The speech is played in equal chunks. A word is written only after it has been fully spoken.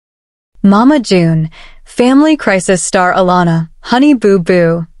Mama June, family crisis star Alana, Honey Boo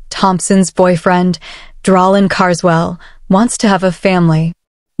Boo, Thompson's boyfriend, Dralin Carswell, wants to have a family.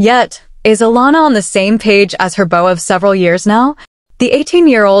 Yet, is Alana on the same page as her beau of several years now? The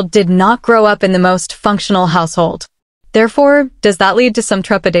 18-year-old did not grow up in the most functional household. Therefore, does that lead to some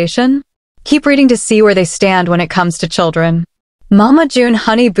trepidation? Keep reading to see where they stand when it comes to children. Mama June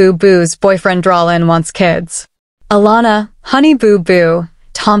Honey Boo Boo's boyfriend Dralin wants kids. Alana, Honey Boo Boo,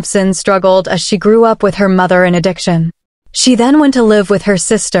 Thompson struggled as she grew up with her mother in addiction. She then went to live with her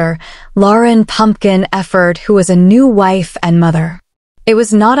sister, Lauren Pumpkin Efford, who was a new wife and mother. It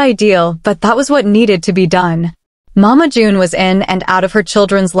was not ideal, but that was what needed to be done. Mama June was in and out of her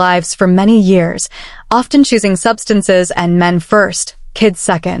children's lives for many years, often choosing substances and men first, kids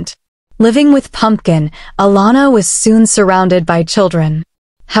second. Living with Pumpkin, Alana was soon surrounded by children.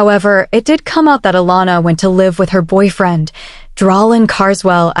 However, it did come out that Alana went to live with her boyfriend, Dralin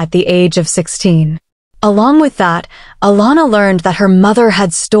Carswell, at the age of 16. Along with that, Alana learned that her mother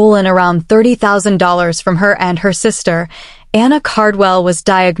had stolen around $30,000 from her, and her sister, Anna Cardwell, was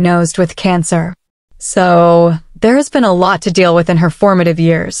diagnosed with cancer. So, there has been a lot to deal with in her formative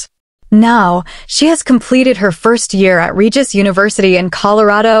years. Now, she has completed her first year at Regis University in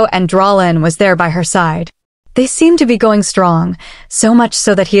Colorado, and Dralin was there by her side. They seem to be going strong, so much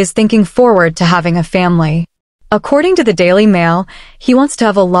so that he is thinking forward to having a family. According to the Daily Mail, he wants to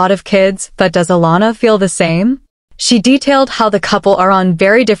have a lot of kids, but does Alana feel the same? She detailed how the couple are on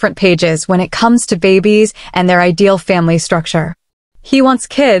very different pages when it comes to babies and their ideal family structure. He wants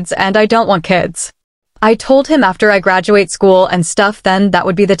kids, and I don't want kids. I told him after I graduate school and stuff, then that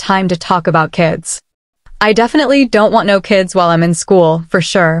would be the time to talk about kids. I definitely don't want no kids while I'm in school, for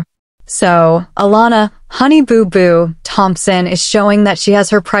sure. So, Alana, Honey Boo Boo, Thompson is showing that she has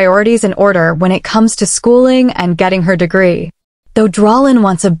her priorities in order when it comes to schooling and getting her degree. Though Dralin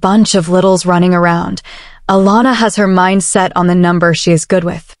wants a bunch of littles running around, Alana has her mind set on the number she is good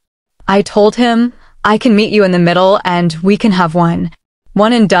with. I told him, I can meet you in the middle and we can have one.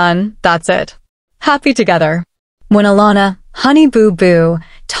 One and done, that's it. Happy together. When Alana, Honey Boo Boo,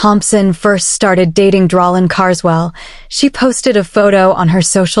 Thompson first started dating Dralin Carswell, she posted a photo on her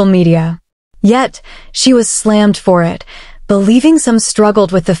social media. Yet, she was slammed for it, believing some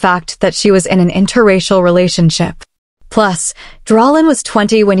struggled with the fact that she was in an interracial relationship. Plus, Dralin was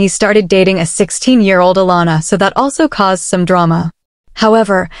 20 when he started dating a 16-year-old Alana, so that also caused some drama.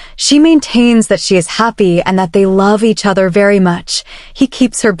 However, she maintains that she is happy and that they love each other very much. He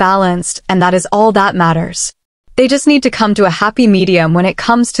keeps her balanced, and that is all that matters. They just need to come to a happy medium when it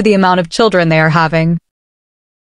comes to the amount of children they are having.